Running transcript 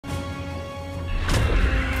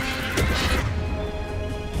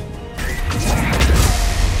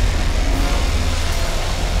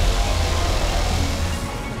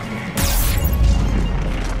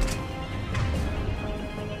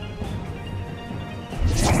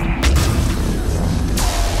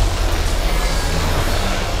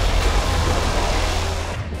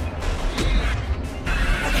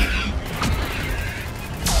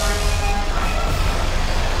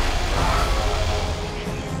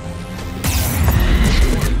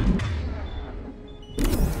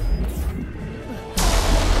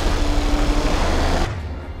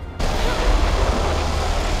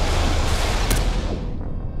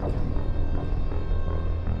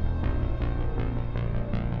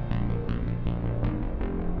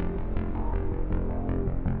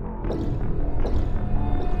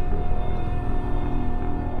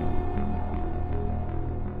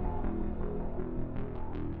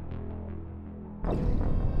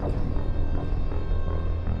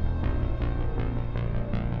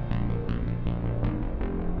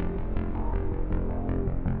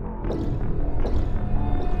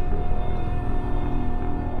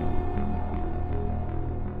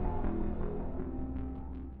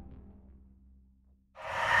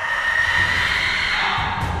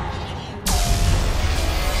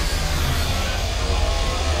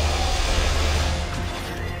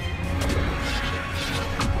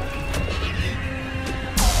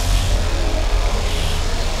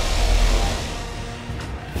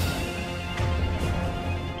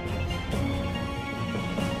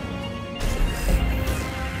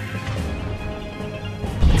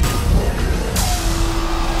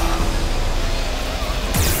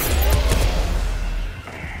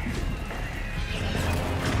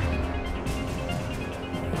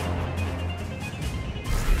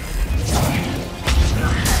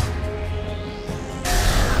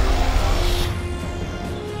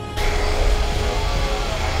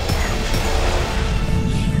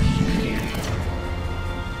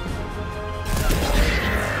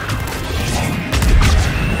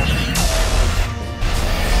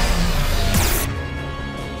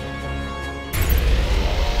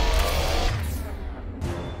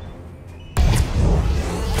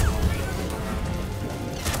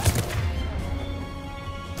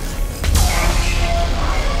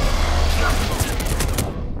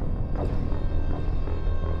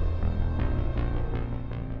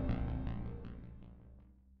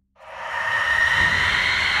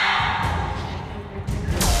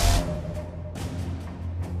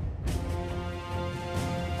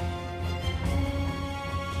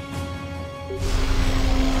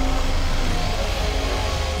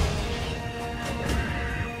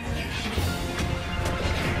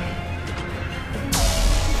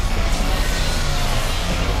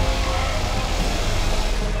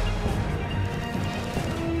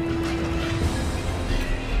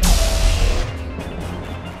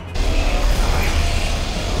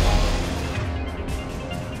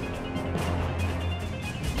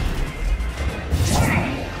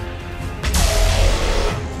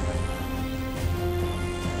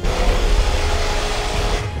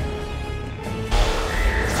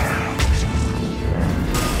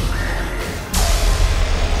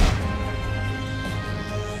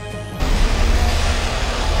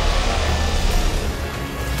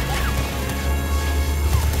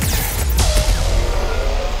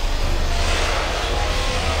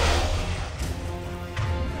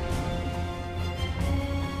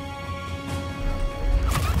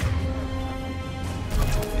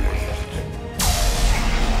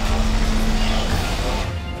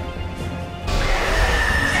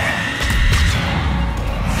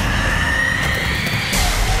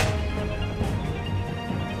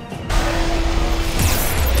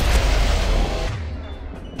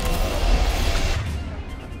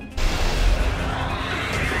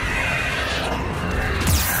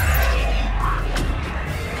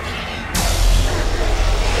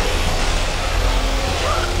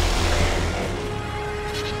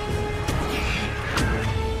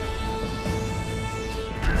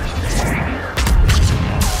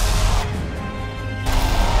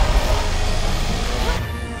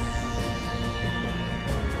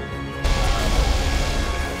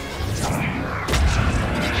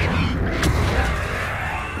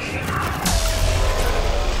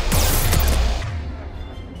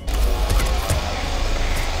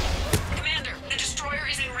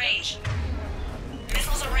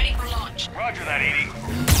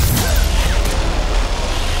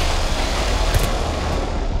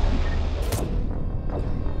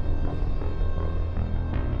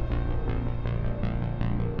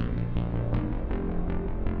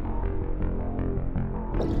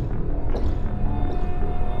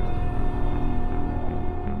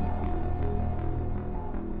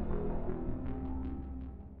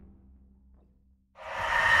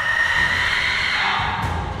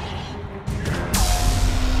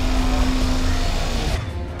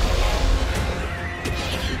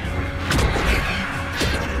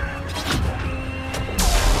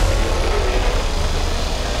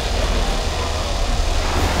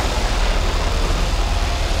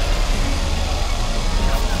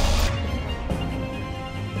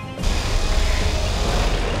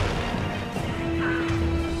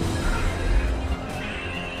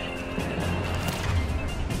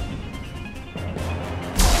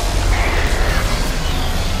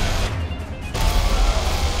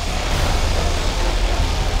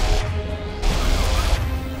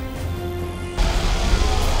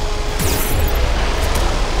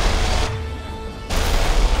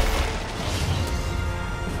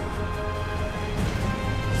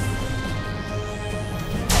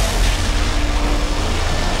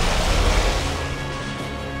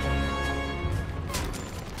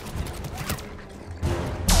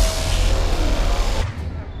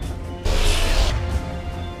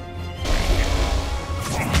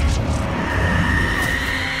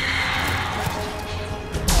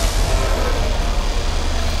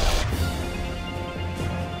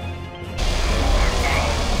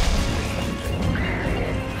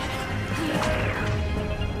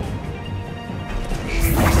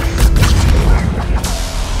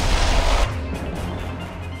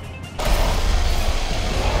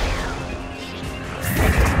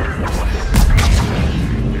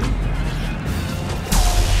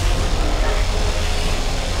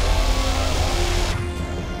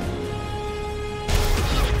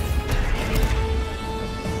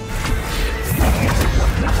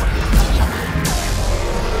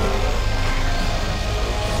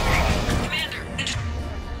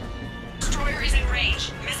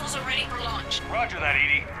Roger that,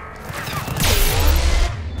 Edie.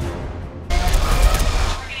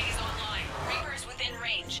 Targeting is online. Reaper is within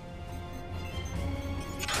range.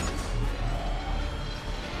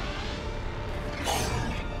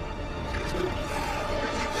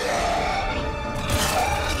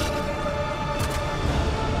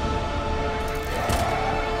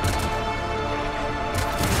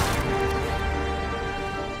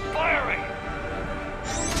 Firing!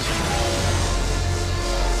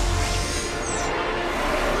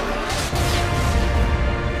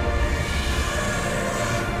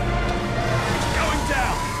 Going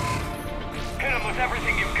down! Hit him with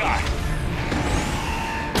everything you've got.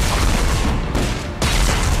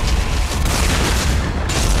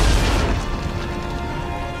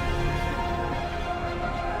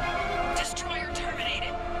 Destroyer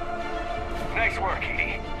terminated. Nice work,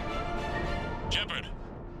 Edie. Shepard,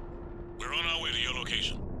 we're on our way to your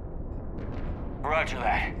location. Roger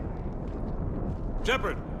that.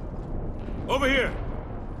 Shepard, over here.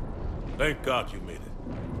 Thank God you made it.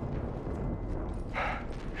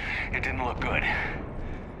 It didn't look good.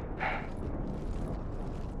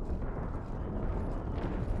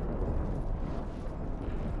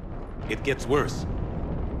 It gets worse.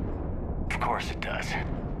 Of course it does.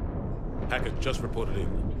 Hackett just reported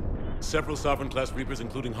in. Several Sovereign-class Reapers,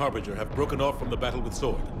 including Harbinger, have broken off from the battle with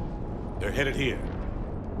Sword. They're headed here.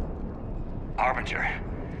 Harbinger.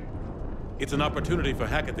 It's an opportunity for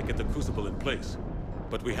Hackett to get the Crucible in place.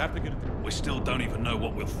 But we have to get it... We still don't even know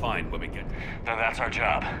what we'll find when we get there. Then that's our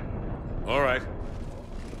job. All right.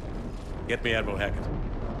 Get me Admiral Hackett.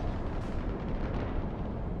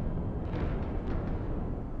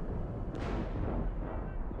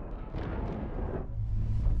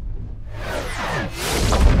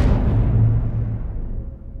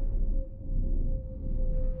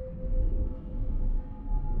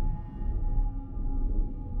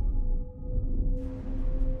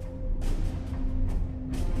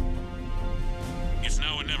 It's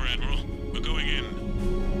now or never, Admiral. We're going in.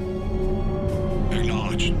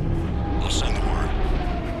 Acknowledged. I'll send the word.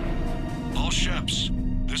 All ships,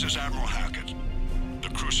 this is Admiral Hackett. The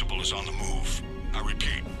Crucible is on the move. I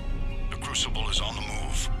repeat, the Crucible is on the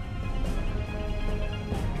move.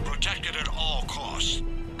 Protect it at all costs.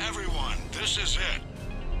 Everyone, this is it.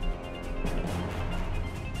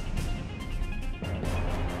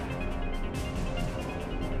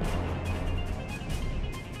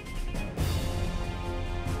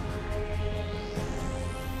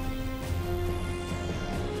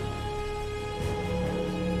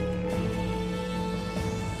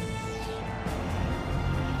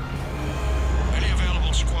 Any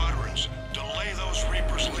available squadrons, delay those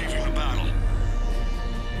Reapers leaving the battle.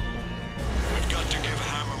 We've got to give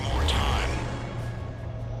Hammer more time.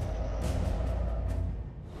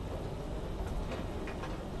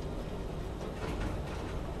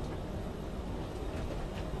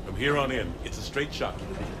 From here on in, it's a straight shot.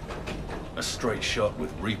 A straight shot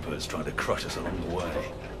with Reapers trying to crush us along the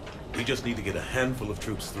way. We just need to get a handful of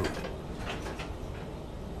troops through.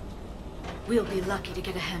 We'll be lucky to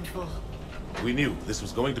get a handful. We knew this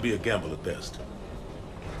was going to be a gamble at best.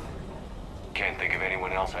 Can't think of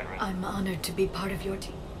anyone else I'd rather. I'm honored to be part of your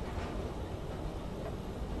team.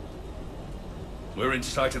 We're in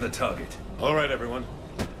sight of the target. All right, everyone.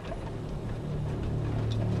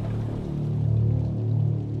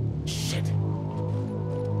 Shit.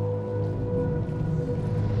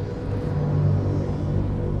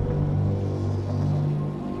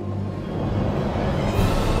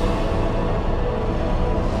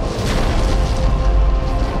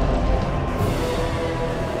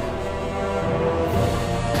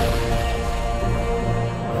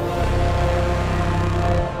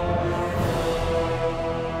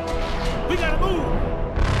 We gotta move!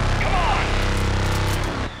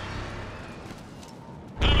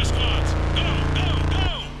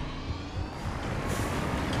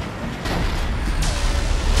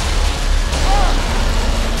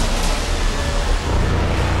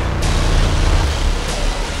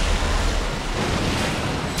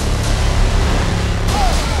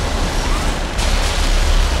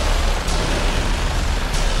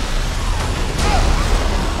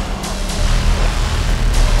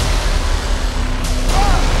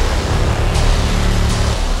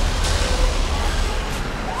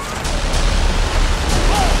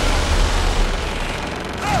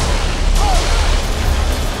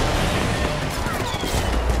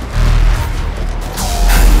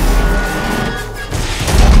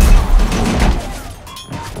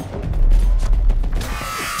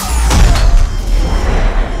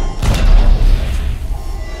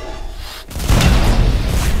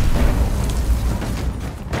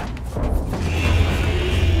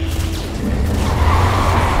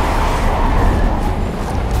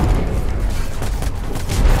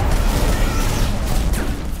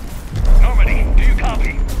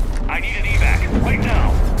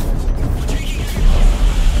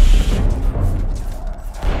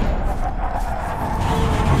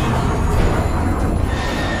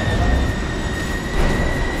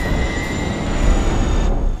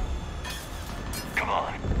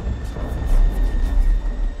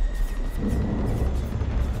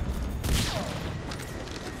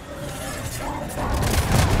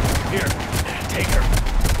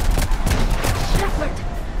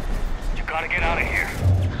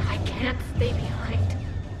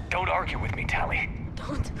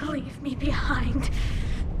 behind.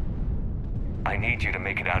 I need you to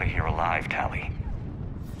make it out of here alive, Tali.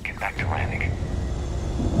 Get back to Rannick.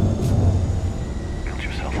 Build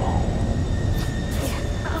yourself a home.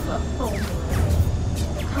 Have a home.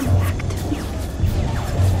 Come back to me.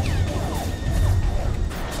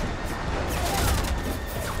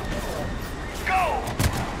 Go!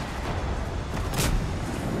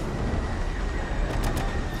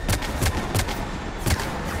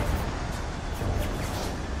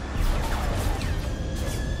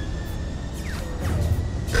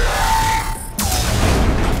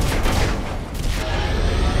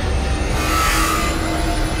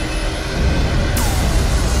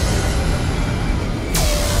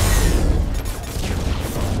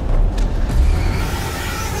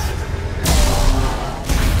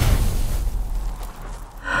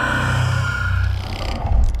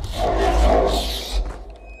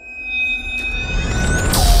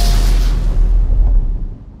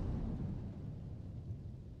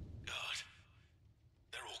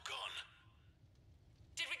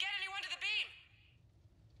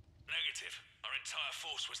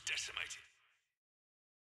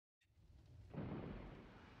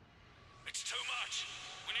 It's too much.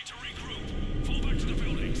 We need to regroup. Fall back to the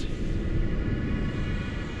buildings.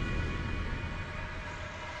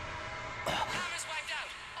 Comm is wiped out.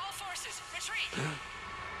 All forces, retreat.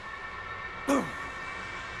 Pull back!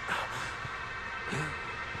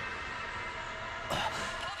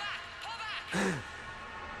 Pull back!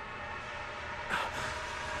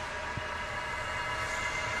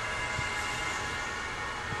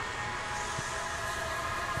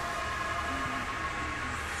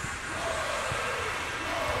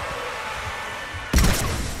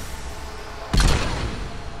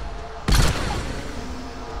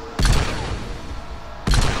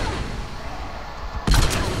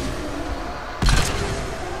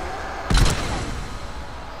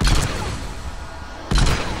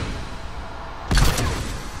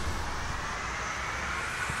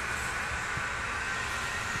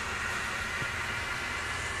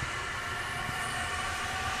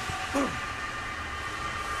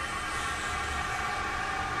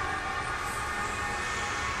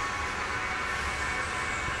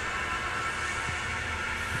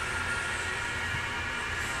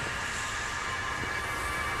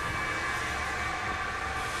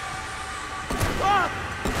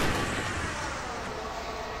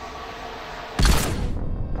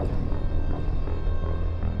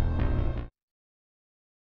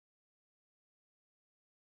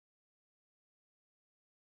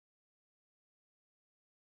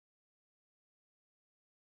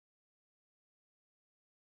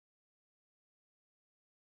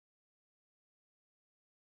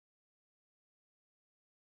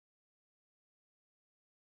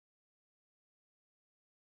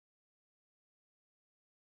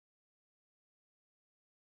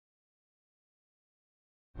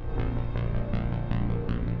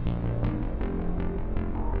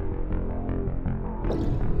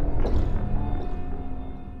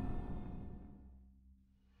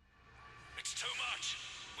 It's too much.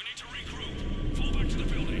 We need to regroup. Fall back to the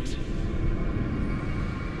buildings.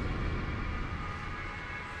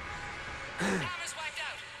 Comm is wiped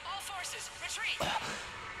out. All forces, retreat. Pull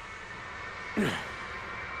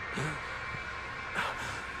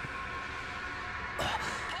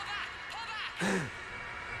back! Pull back!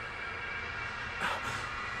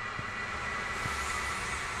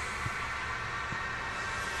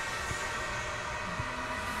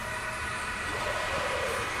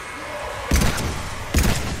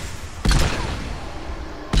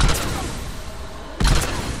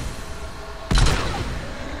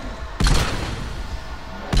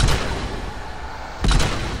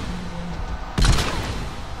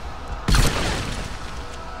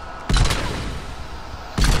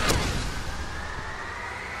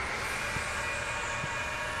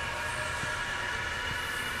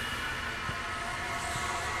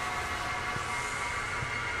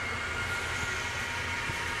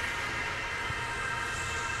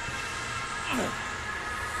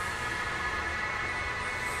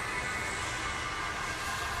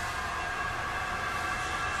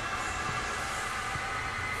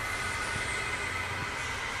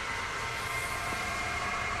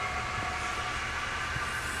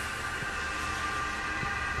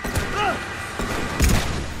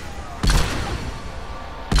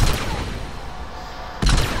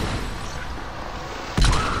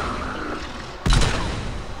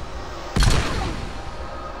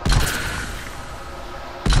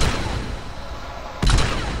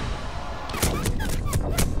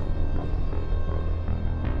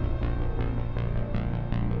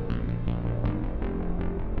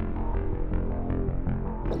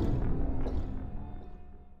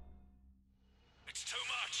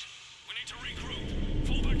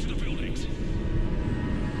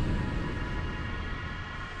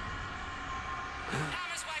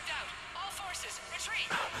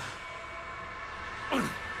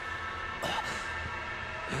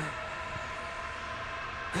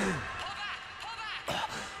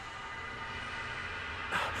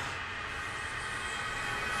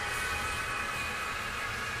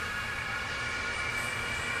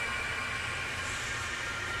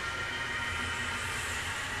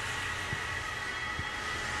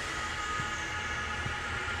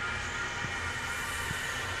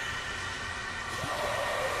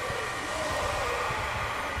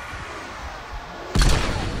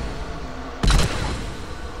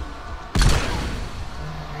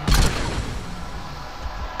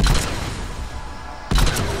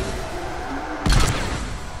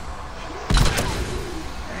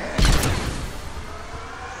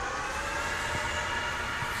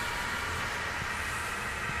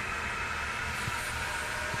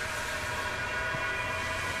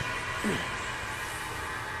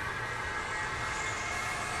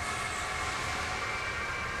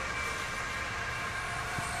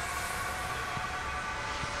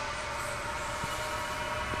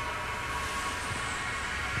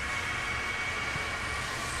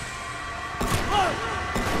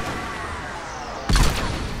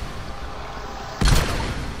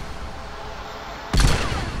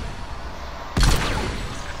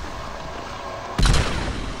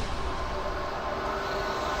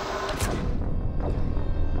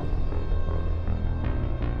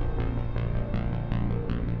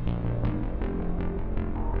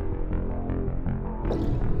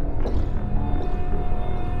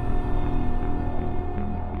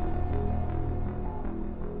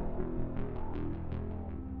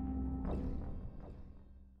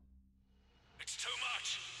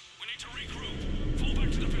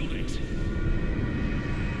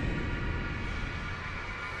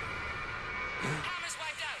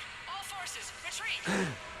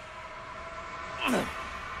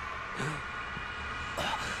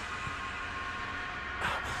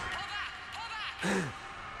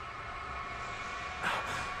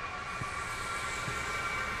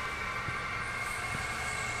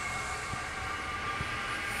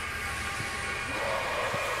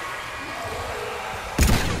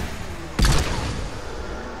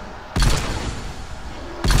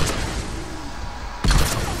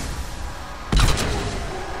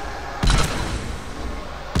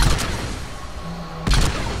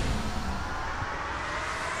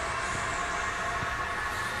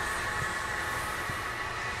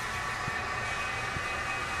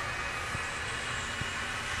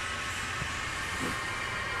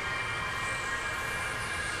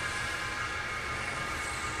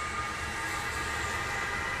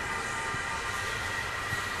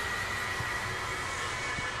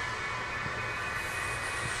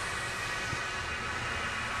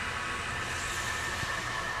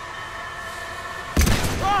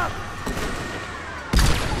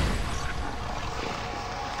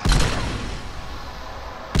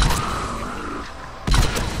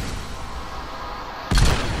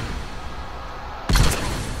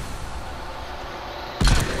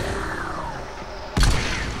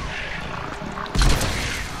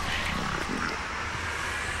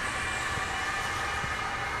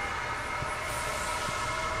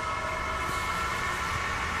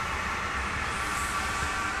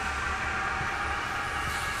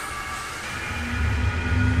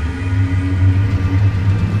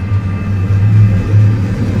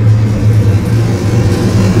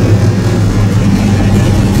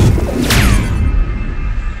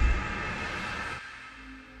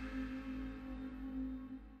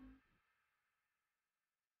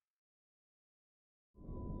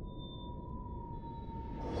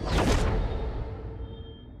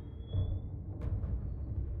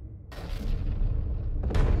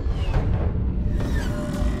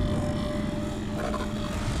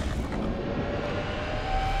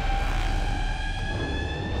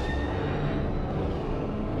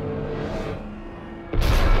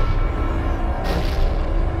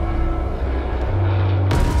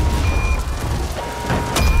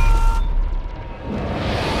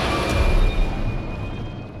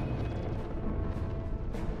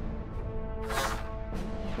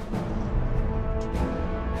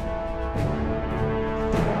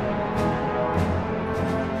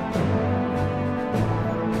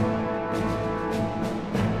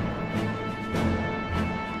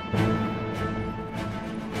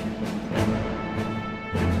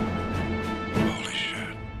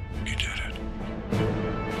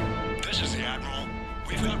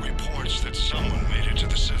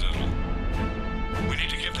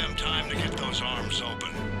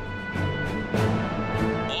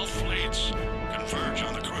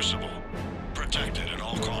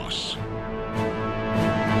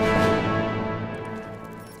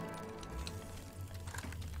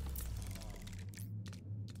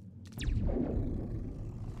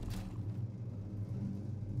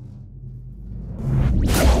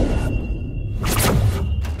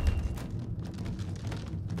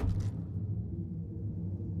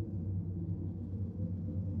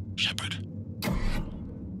 Shepard.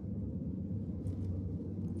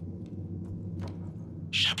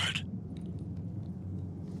 Shepard.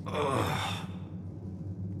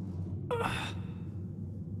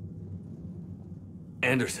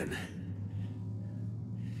 Anderson.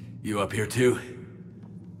 You up here too?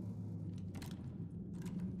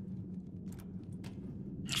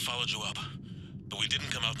 I followed you up, but we didn't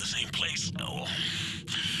come out in the same place. Oh,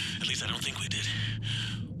 at least I don't think we did.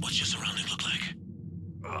 What's your surrounding look like?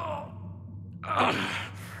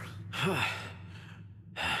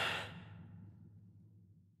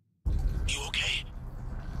 You okay?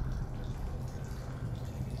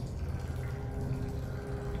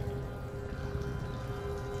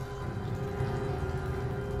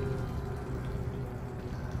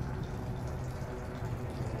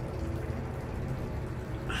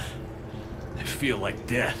 I feel like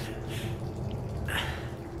death.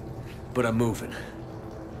 But I'm moving.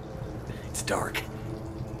 It's dark.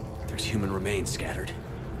 There's human remains scattered.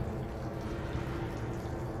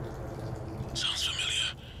 Sounds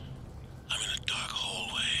familiar. I'm in a dark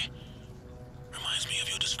hallway. Reminds me of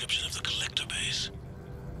your description of the collector base.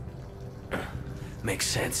 Makes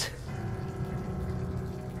sense.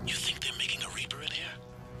 You think they're making a Reaper in here?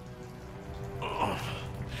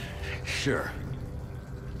 Sure.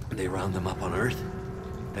 They round them up on Earth,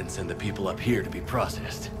 then send the people up here to be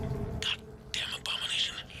processed. Goddamn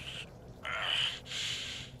abomination.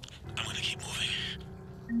 I'm gonna keep moving.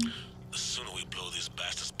 The sooner we blow these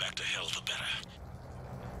bastards back to hell, the better.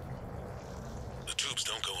 The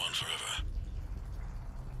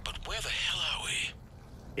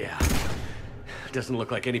Doesn't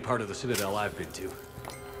look like any part of the Citadel I've been to.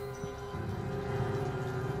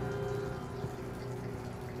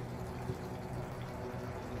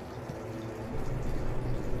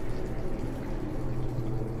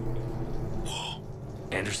 Whoa.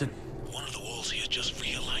 Anderson? One of the walls here just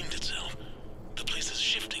realigned itself. The place is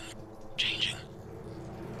shifting, changing.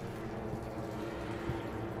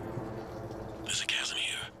 There's a chasm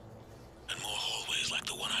here, and more hallways like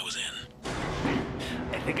the one I was in.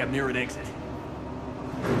 I think I'm near an exit.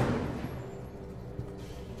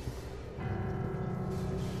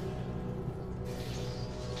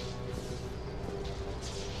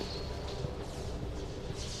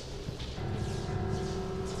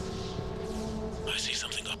 I see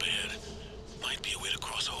something up ahead. Might be a way to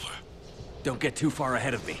cross over. Don't get too far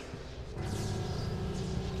ahead of me.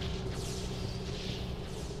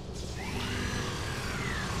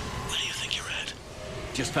 Where do you think you're at?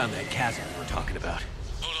 Just found that chasm we were talking about.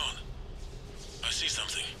 Hold on. I see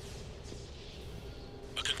something.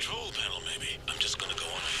 A control panel, maybe. I'm just gonna go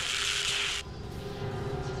on.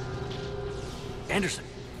 Anderson!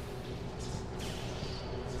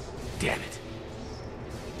 Damn it.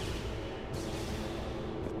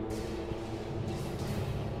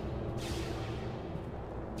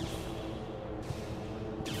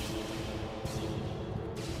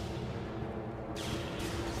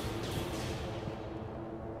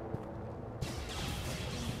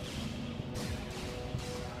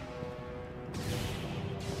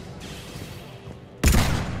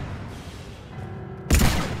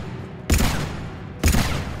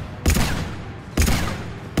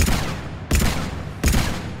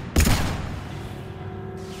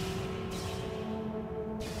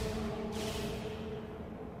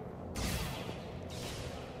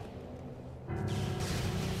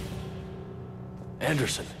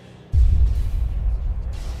 Anderson.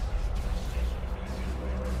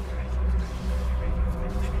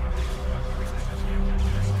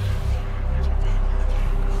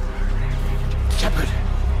 Shepard!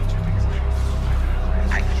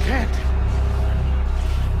 I can't!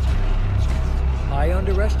 I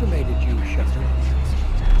underestimated you, Shepard.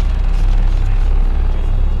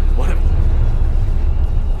 What a...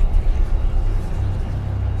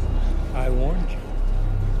 I warned you.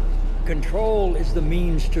 Control is the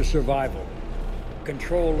means to survival.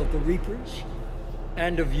 Control of the Reapers,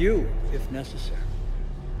 and of you, if necessary.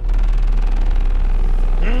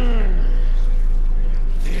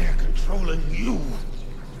 They're controlling you.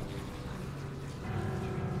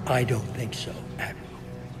 I don't think so, Admiral.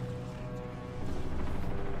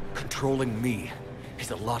 Controlling me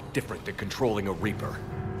is a lot different than controlling a Reaper.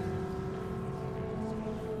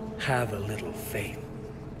 Have a little faith.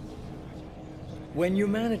 When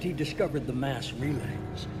humanity discovered the mass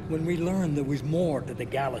relays, when we learned there was more to the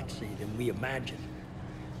galaxy than we imagined,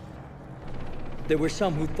 there were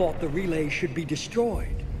some who thought the relays should be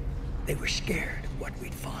destroyed. They were scared of what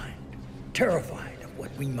we'd find, terrified of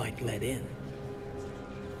what we might let in.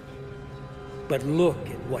 But look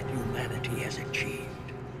at what humanity has achieved.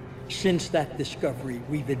 Since that discovery,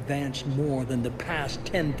 we've advanced more than the past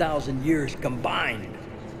 10,000 years combined.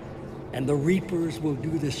 And the Reapers will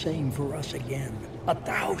do the same for us again,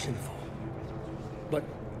 1,000-fold. But...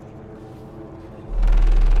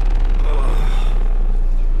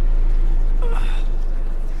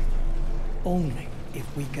 only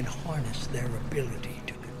if we can harness their ability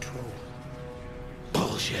to control.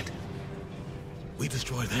 Bullshit. We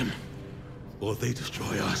destroy them, or they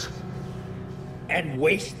destroy us. And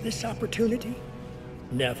waste this opportunity?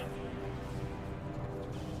 Never.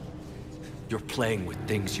 You're playing with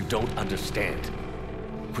things you don't understand.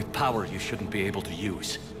 With power you shouldn't be able to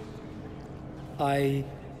use. I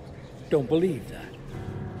don't believe that.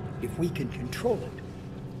 If we can control it,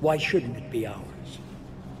 why shouldn't it be ours?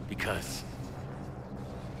 Because...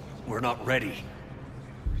 we're not ready.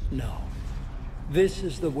 No. This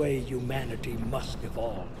is the way humanity must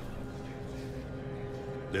evolve.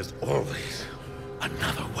 There's always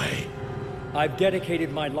another way. I've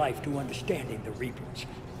dedicated my life to understanding the Reapers,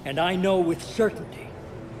 and I know with certainty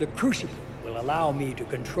the Crucible will allow me to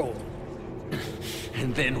control them.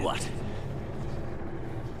 And then what?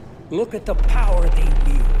 Look at the power they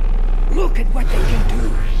wield. Look at what they can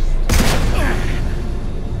do.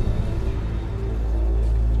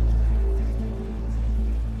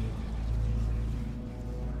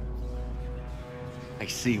 I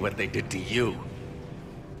see what they did to you.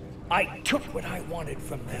 I took what I wanted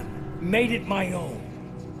from them, made it my own.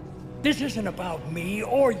 This isn't about me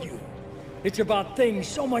or you. It's about things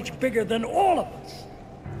so much bigger than all of us.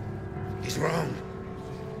 He's wrong.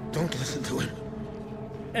 Don't listen to him.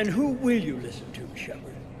 And who will you listen to,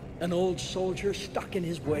 Shepard? An old soldier stuck in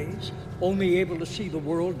his ways, only able to see the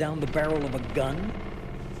world down the barrel of a gun?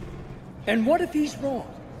 And what if he's wrong?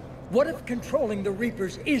 What if controlling the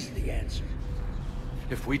Reapers is the answer?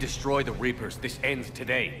 If we destroy the Reapers, this ends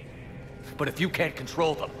today. But if you can't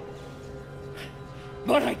control them...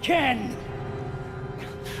 But I can!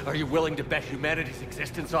 Are you willing to bet humanity's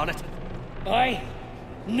existence on it? I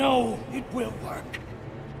know it will work.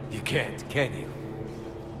 You can't, can you?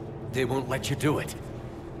 They won't let you do it.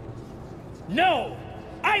 No!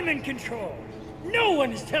 I'm in control! No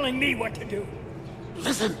one is telling me what to do!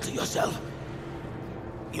 Listen to yourself.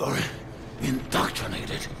 You're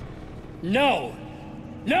indoctrinated. No!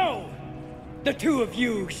 No! The two of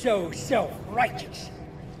you so self-righteous.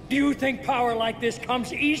 Do you think power like this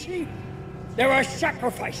comes easy? There are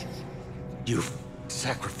sacrifices. You've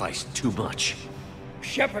sacrificed too much.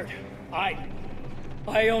 Shepard, I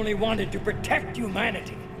only wanted to protect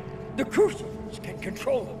humanity. The Crucibles can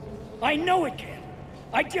control them. I know it can.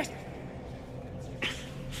 I just...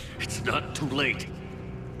 It's not too late.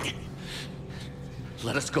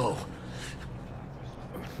 Let us go.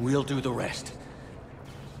 We'll do the rest.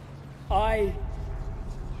 I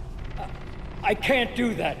can't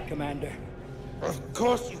do that, Commander. Of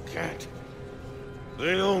course you can't.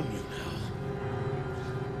 They own you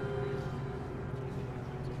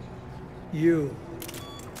now.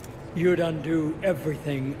 You'd undo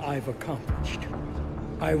everything I've accomplished.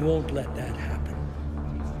 I won't let that happen.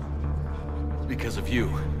 Because of you,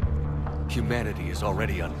 humanity is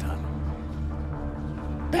already undone.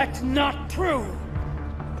 That's not true!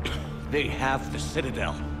 They have the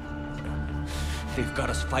Citadel. They've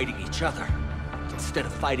got us fighting each other, instead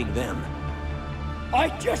of fighting them. I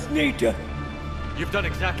just need to... You've done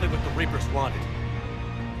exactly what the Reapers wanted.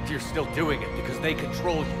 You're still doing it because they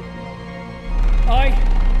control you.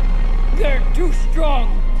 They're too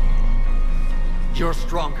strong. You're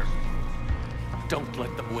stronger. Don't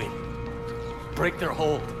let them win. Break their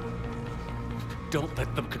hold. Don't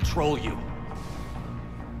let them control you.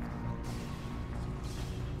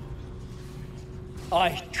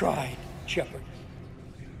 I tried, Shepard.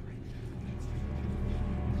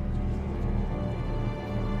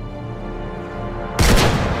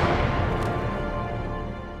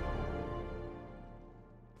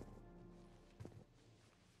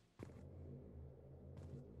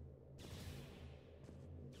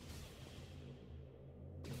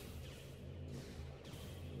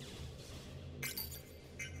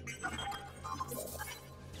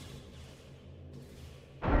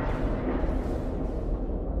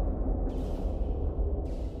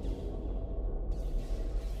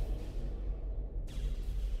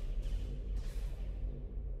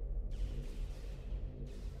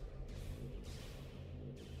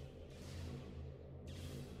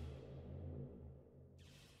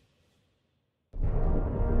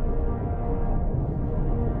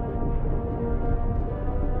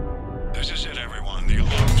 This is it, everyone. The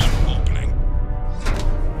alarms are opening.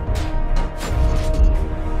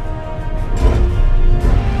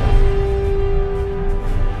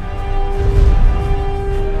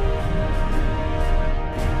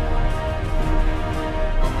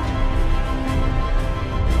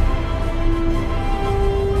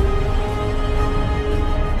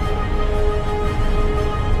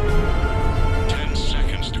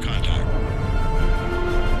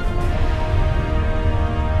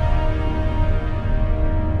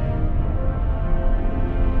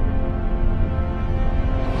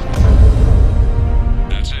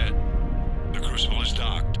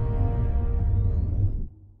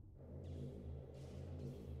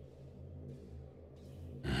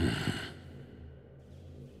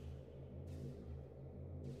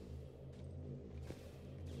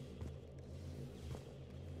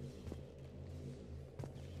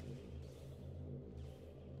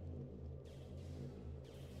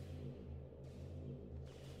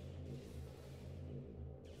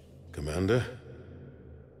 Commander?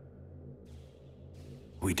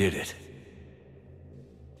 We did it.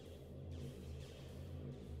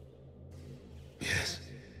 Yes,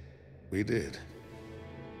 we did.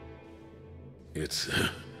 It's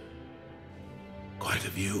quite a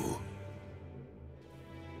view.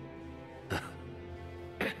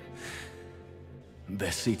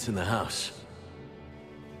 Best seats in the house.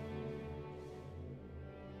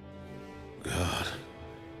 God.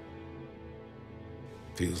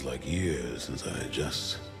 Feels like years since I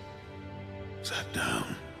just sat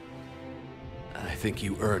down. I think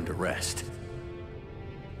you earned a rest.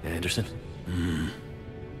 Anderson?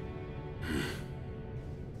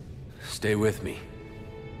 Stay with me.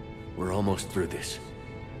 We're almost through this.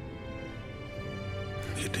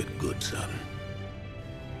 You did good, son.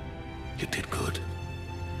 You did good.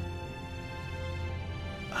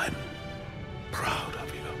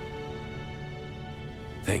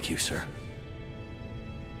 Thank you, sir.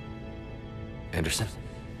 Anderson?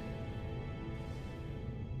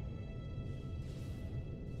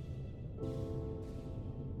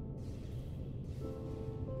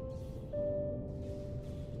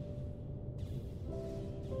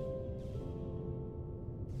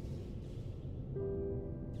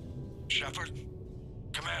 Shepard?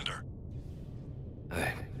 Commander?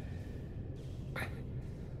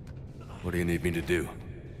 What do you need me to do?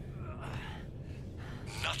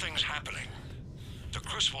 Nothing's happening. The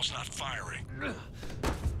Crucible's not firing.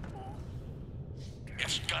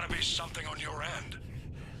 It's gotta be something on your end.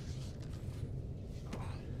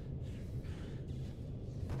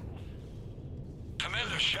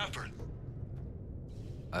 Commander Shepard.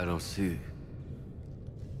 I don't see...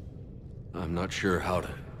 I'm not sure how to...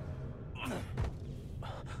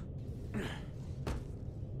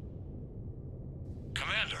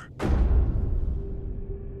 Commander.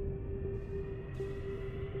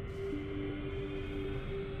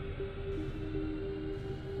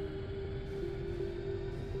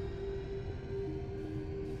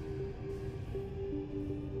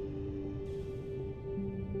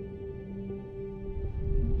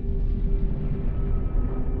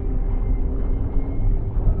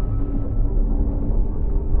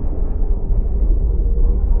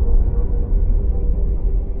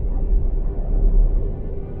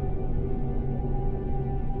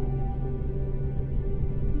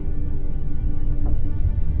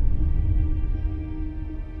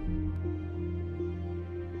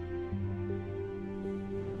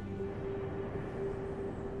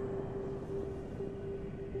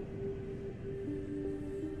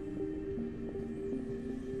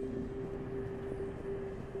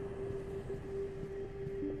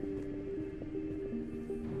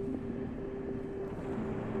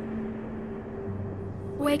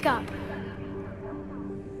 Wake up.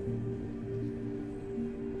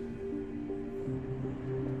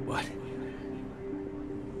 What?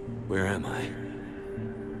 Where am I?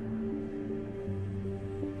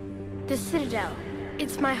 The Citadel.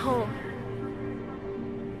 It's my home.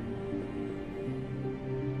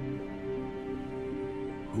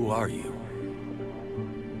 Who are you?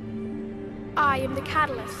 I am the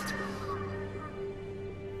Catalyst.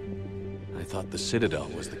 I thought the Citadel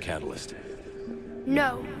was the catalyst.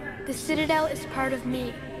 No, the Citadel is part of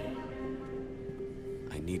me.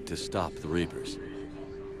 I need to stop the Reapers.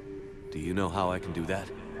 Do you know how I can do that?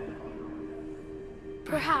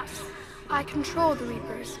 Perhaps. I control the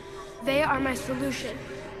Reapers. They are my solution.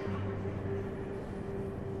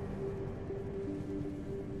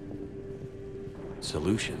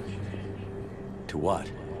 Solution? To what?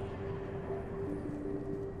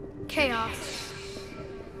 Chaos.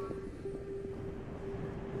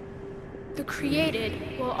 The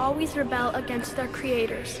created will always rebel against their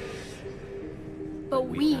creators. But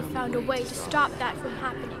we found a way to stop that from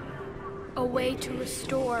happening. A way to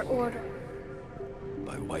restore order.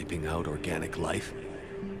 By wiping out organic life?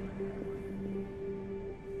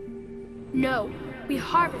 No, we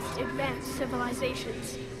harvest advanced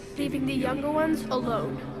civilizations, leaving the younger ones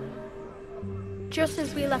alone. Just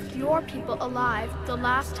as we left your people alive the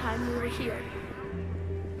last time we were here.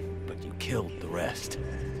 But you killed the rest.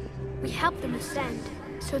 We helped them ascend,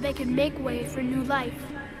 so they could make way for new life,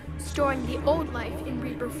 storing the old life in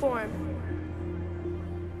Reaper form.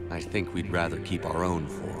 I think we'd rather keep our own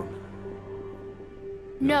form.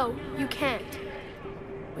 No, you can't.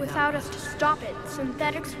 Without us to stop it,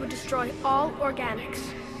 synthetics would destroy all organics.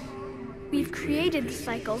 We've created the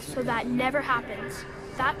cycle so that never happens.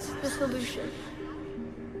 That's the solution.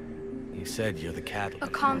 You said you're the catalyst. A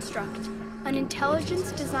construct. An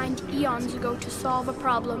intelligence designed eons ago to solve a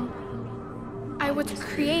problem. I was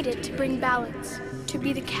created to bring balance, to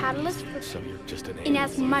be the catalyst for... So you're just an in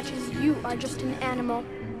as much as you are just an animal.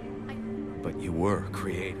 But you were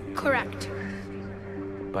created. Correct.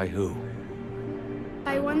 By who?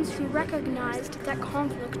 By ones who recognized that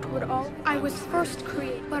conflict would all... I was first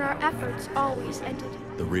created, but our efforts always ended.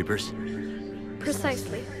 The Reapers?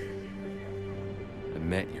 Precisely. I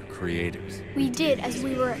met your creators. We did as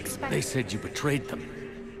we were expecting. They said you betrayed them.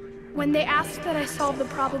 When they asked that I solve the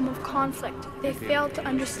problem of conflict, they failed to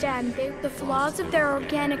understand the flaws of their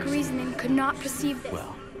organic reasoning could not perceive this.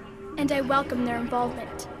 Well... And I welcome their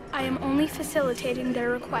involvement. I am only facilitating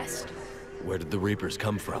their request. Where did the Reapers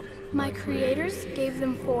come from? My creators gave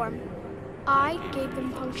them form. I gave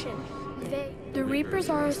them function. The Reapers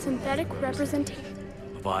are a synthetic representation.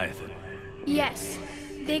 Leviathan. Yes.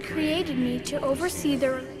 They created me to oversee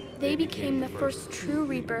their... They became the first true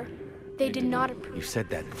Reaper. They did not approve. You said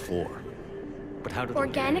that before. But how do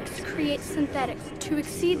Organics create synthetics. To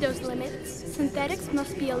exceed those limits, synthetics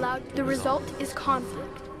must be allowed. The result is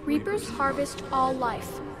conflict. Reapers harvest all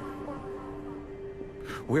life.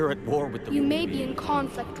 We're at war with the... You may be in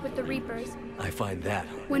conflict with the Reapers. I find that...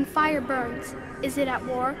 When fire burns, is it at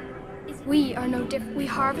war? We are no different. We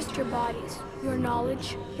harvest your bodies, your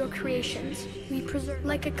knowledge, your creations. We preserve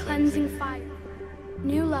like a cleansing fire.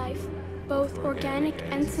 New life, both organic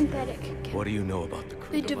and synthetic. What do you know about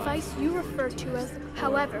the device you refer to as...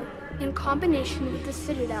 However, in combination with the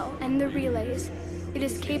Citadel and the relays, it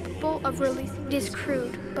is capable of releasing... It is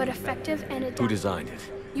crude, but effective and adaptive. Who designed it?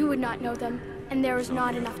 You would not know them, and there is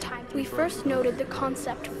not enough time. We first noted the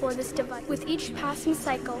concept for this device. With each passing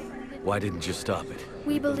cycle... Why didn't you stop it?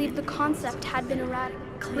 We believed the concept had been eradicated.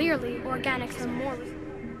 Clearly, organics are more...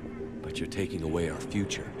 But you're taking away our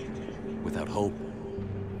future. Without hope,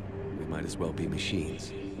 we might as well be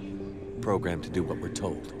machines. Programmed to do what we're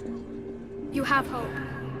told. You have hope.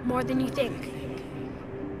 More than you think.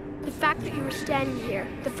 The fact that you are standing here,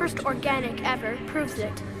 the first organic ever, proves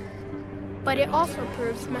it. But it also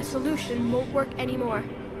proves my solution won't work anymore.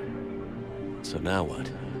 So now what?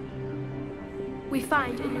 We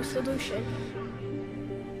find a new solution.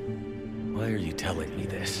 Why are you telling me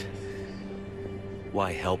this?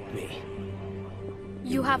 Why help me?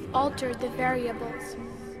 You have altered the variables.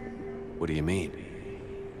 What do you mean?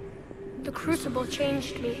 The Crucible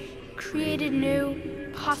changed me, created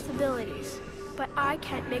new possibilities, but I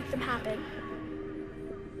can't make them happen.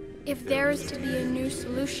 If there is to be a new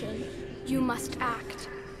solution, you must act.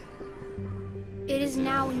 It is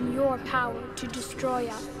now in your power to destroy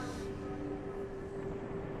us.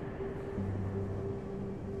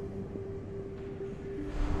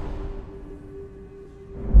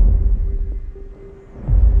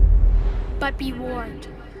 But be warned,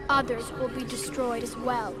 others will be destroyed as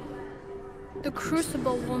well. The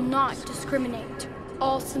Crucible will not discriminate.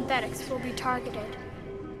 All synthetics will be targeted.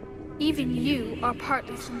 Even you are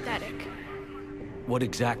partly synthetic. What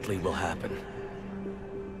exactly will happen?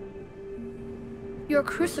 Your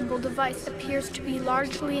Crucible device appears to be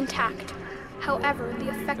largely intact. However, the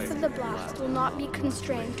effects of the blast will not be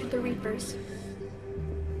constrained to the Reapers.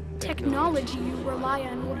 Technology you rely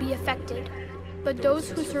on will be affected, but those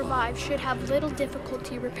who survive should have little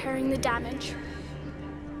difficulty repairing the damage.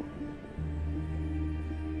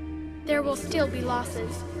 There will still be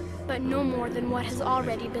losses, but no more than what has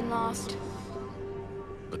already been lost.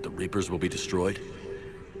 But the Reapers will be destroyed?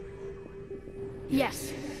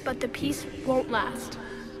 Yes, but the peace won't last.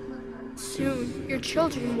 Soon, your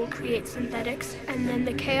children will create synthetics, and then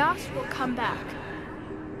the chaos will come back.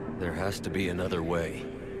 There has to be another way.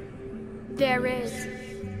 There is.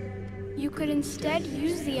 You could instead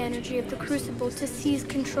use the energy of the Crucible to seize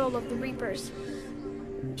control of the Reapers.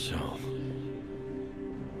 So...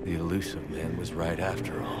 the elusive man was right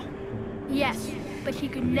after all. Yes, but he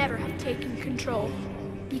could never have taken control,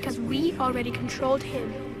 because we already controlled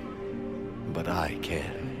him. But I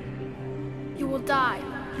can. You will die.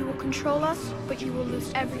 You will control us, but you will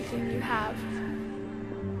lose everything you have.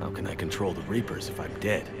 How can I control the Reapers if I'm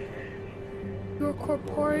dead? Your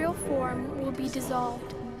corporeal form will be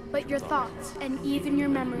dissolved, but your thoughts and even your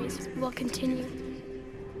memories will continue.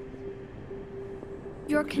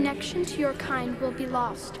 Your connection to your kind will be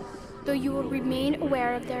lost, though you will remain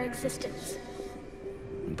aware of their existence.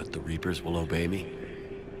 But the Reapers will obey me?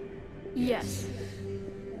 Yes.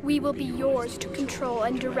 We will be yours to control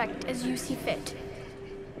and direct as you see fit.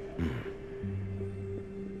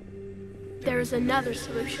 There is another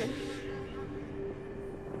solution.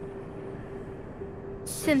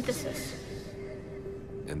 Synthesis.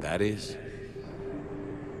 And that is?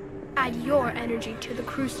 Add your energy to the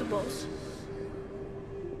Crucibles.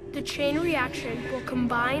 The chain reaction will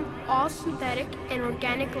combine all synthetic and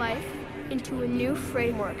organic life into a new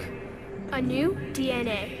framework, a new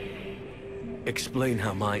DNA. Explain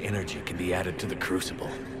how my energy can be added to the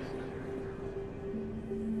Crucible.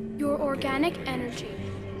 Your organic energy,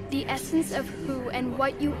 the essence of who and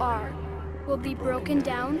what you are, will be broken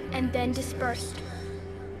down and then dispersed.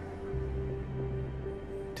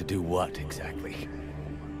 To do what, exactly?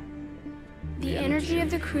 The energy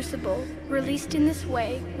of the Crucible, released in this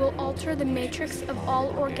way, will alter the matrix of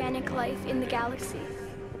all organic life in the galaxy.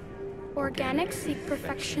 Organics seek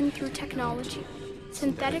perfection through technology.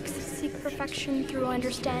 Synthetics seek perfection through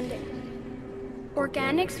understanding.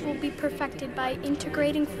 Organics will be perfected by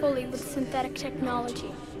integrating fully with synthetic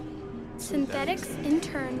technology. Synthetics, in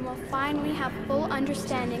turn, will finally have full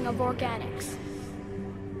understanding of organics.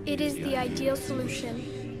 It is the ideal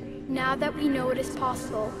solution. Now that we know it is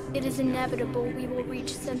possible, it is inevitable we will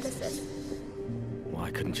reach synthesis.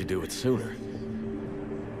 Why couldn't you do it sooner?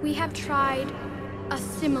 We have tried a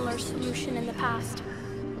similar solution in the past,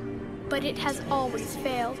 but it has always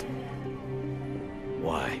failed.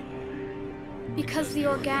 Why? Because the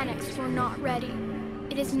organics were not ready.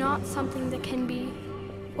 It is not something that can be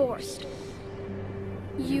forced.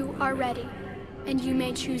 You are ready, and you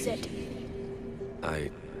may choose it. I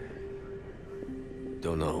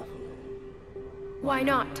don't know. Why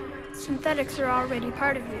not? Synthetics are already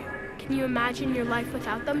part of you. Can you imagine your life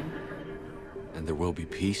without them? And there will be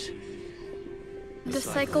peace? The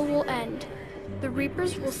cycle will end. The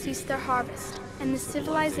Reapers will cease their harvest, and the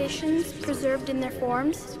civilizations preserved in their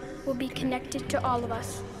forms will be connected to all of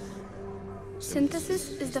us.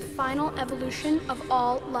 Synthesis is the final evolution of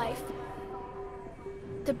all life.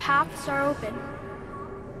 The paths are open,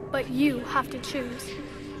 but you have to choose.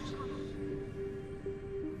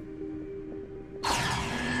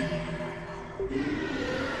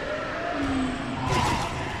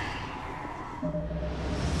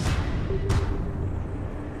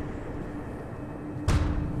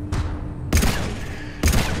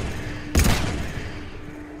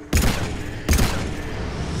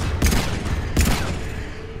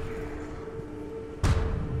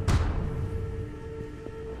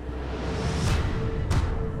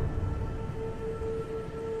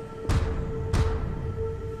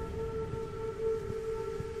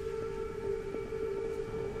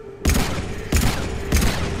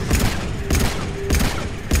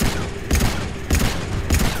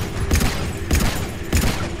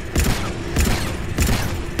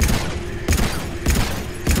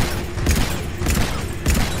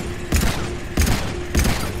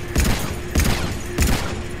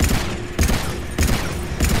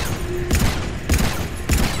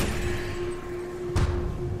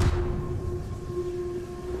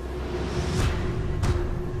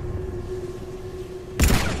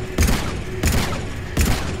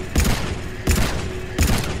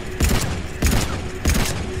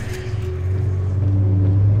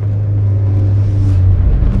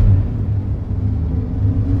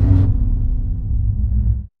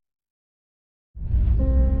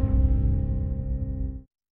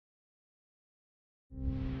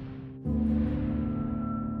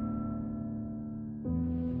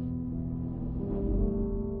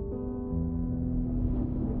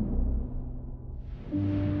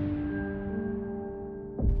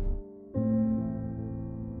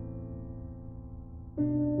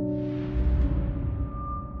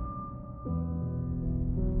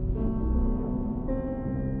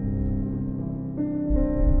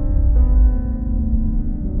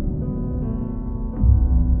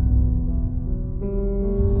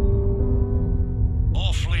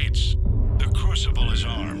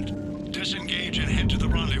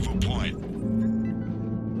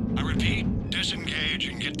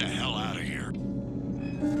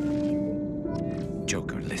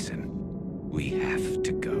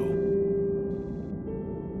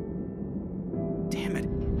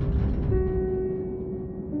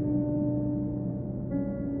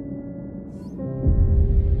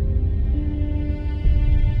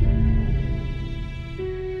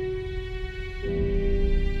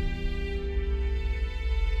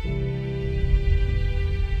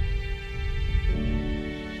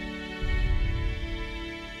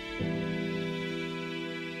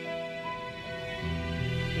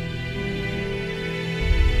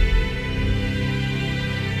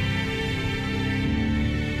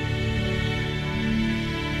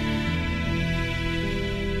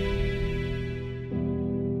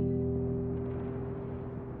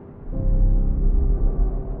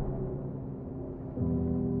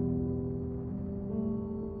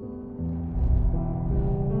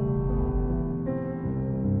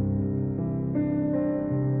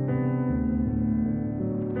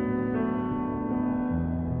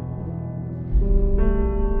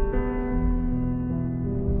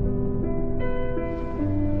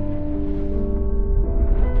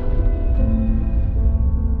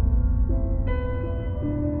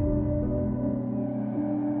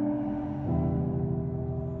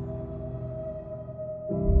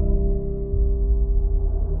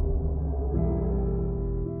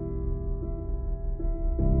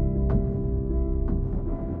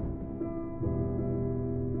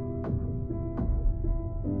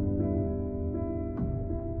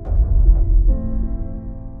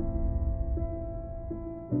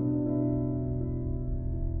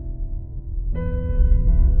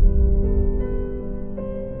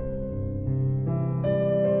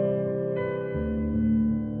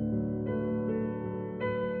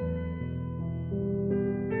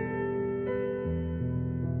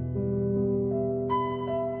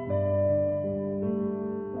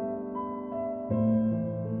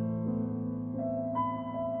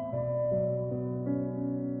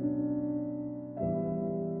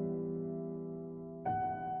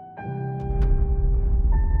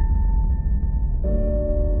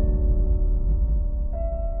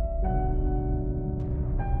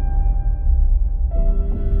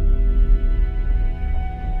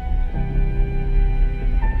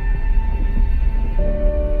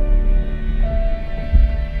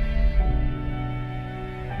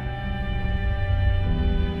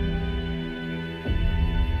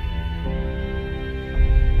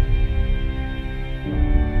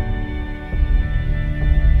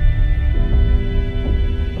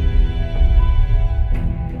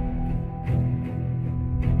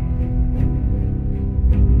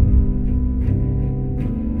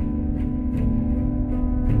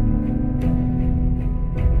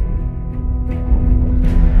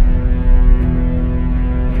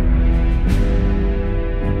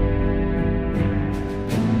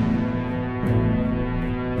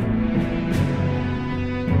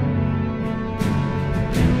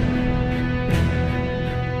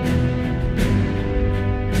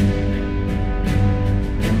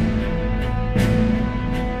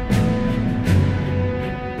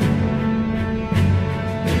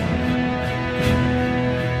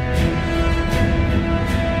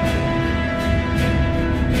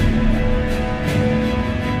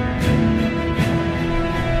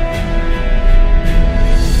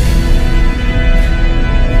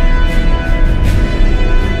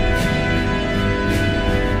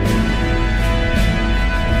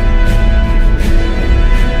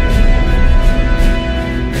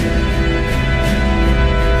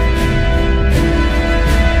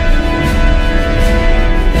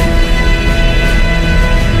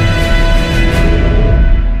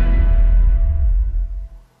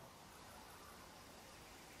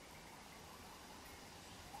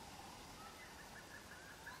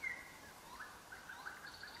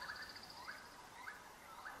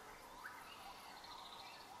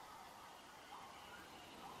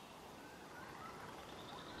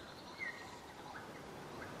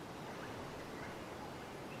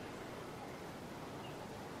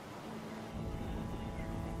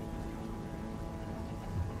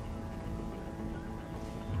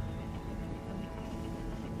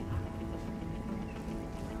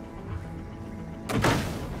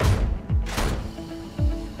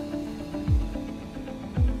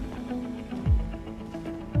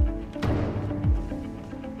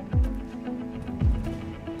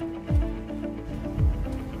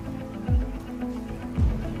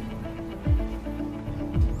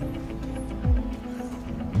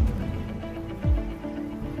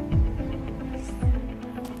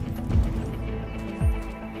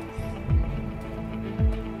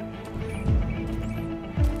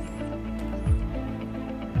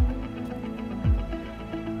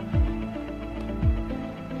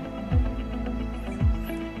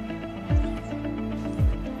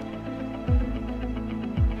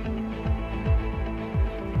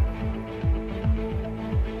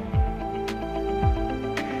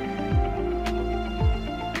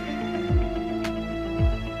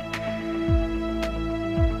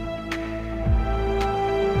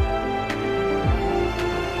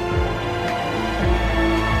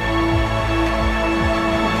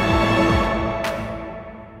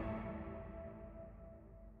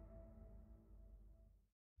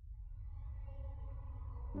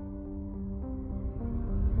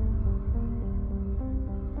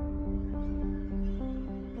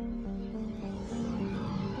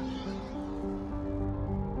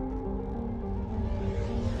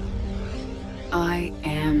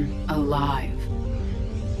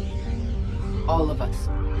 All of us,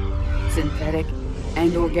 synthetic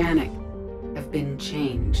and organic, have been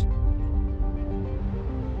changed.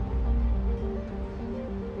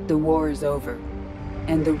 The war is over,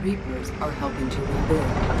 and the Reapers are helping to rebuild.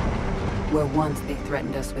 Where once they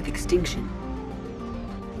threatened us with extinction,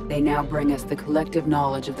 they now bring us the collective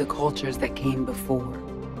knowledge of the cultures that came before.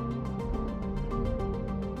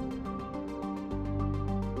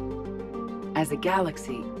 As a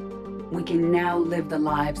galaxy, we can now live the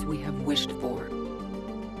lives we have wished for.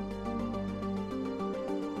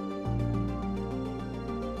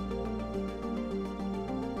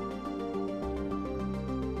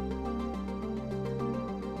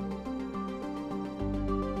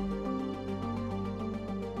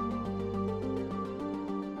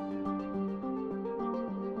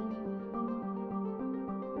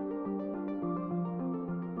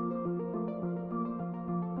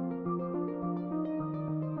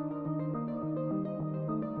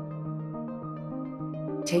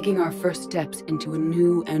 Taking our first steps into a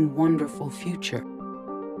new and wonderful future,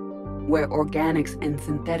 where organics and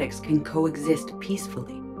synthetics can coexist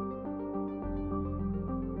peacefully.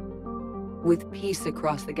 With peace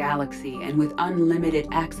across the galaxy and with unlimited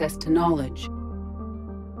access to knowledge.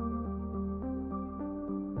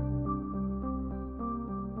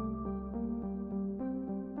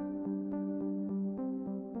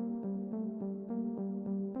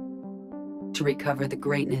 To recover the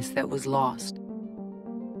greatness that was lost.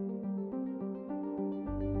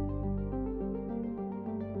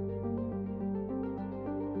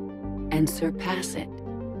 And surpass it.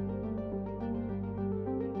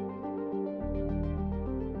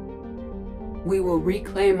 We will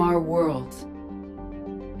reclaim our worlds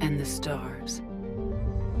and the stars.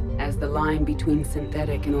 As the line between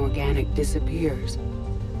synthetic and organic disappears,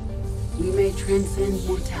 we may transcend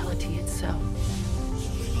mortality itself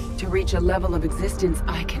to reach a level of existence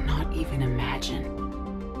I cannot even imagine.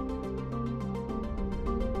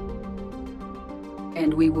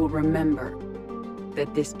 And we will remember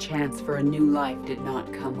that this chance for a new life did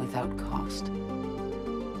not come without cost.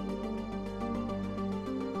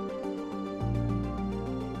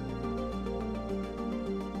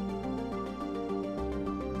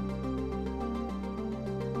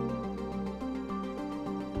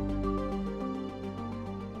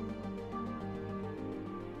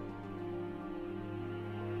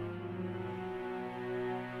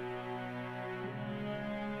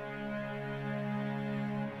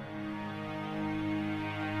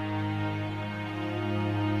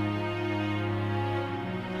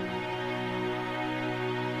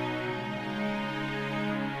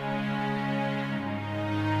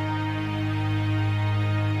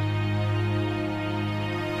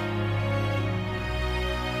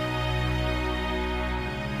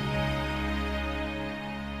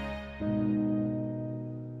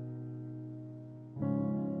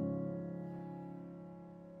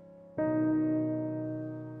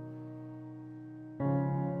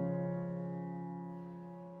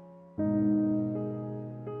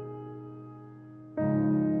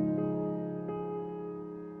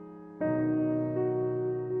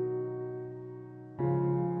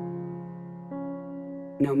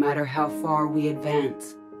 No matter how far we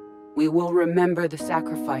advance, we will remember the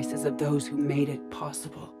sacrifices of those who made it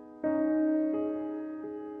possible.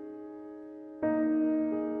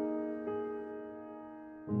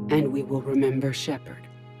 And we will remember Shepard.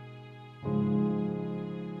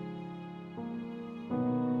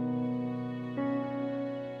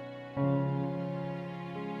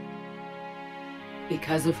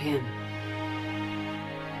 Because of him,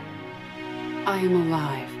 I am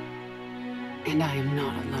alive. And I am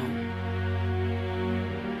not alone.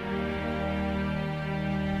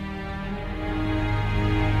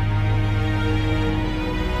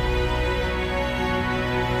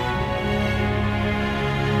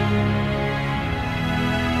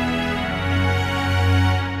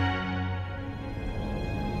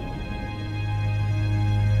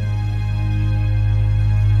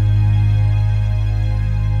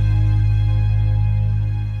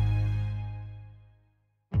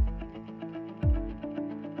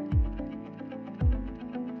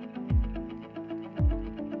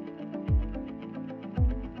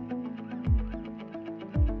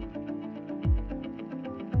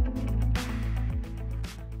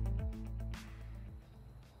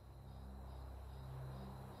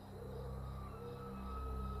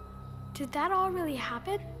 Did that all really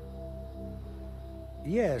happen?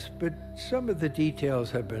 Yes, but some of the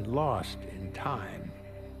details have been lost in time.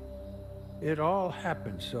 It all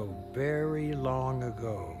happened so very long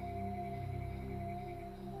ago.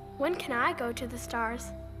 When can I go to the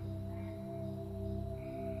stars?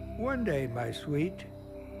 One day, my sweet.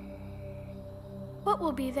 What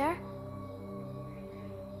will be there?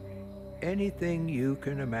 Anything you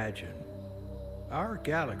can imagine. Our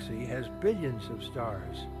galaxy has billions of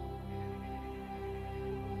stars.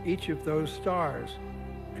 Each of those stars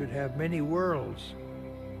could have many worlds.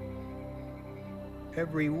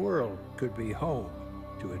 Every world could be home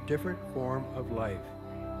to a different form of life.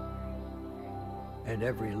 And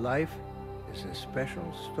every life is a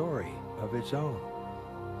special story of its own.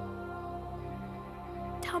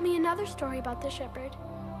 Tell me another story about the Shepherd.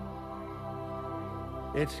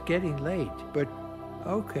 It's getting late, but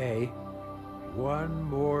okay. One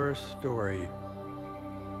more story.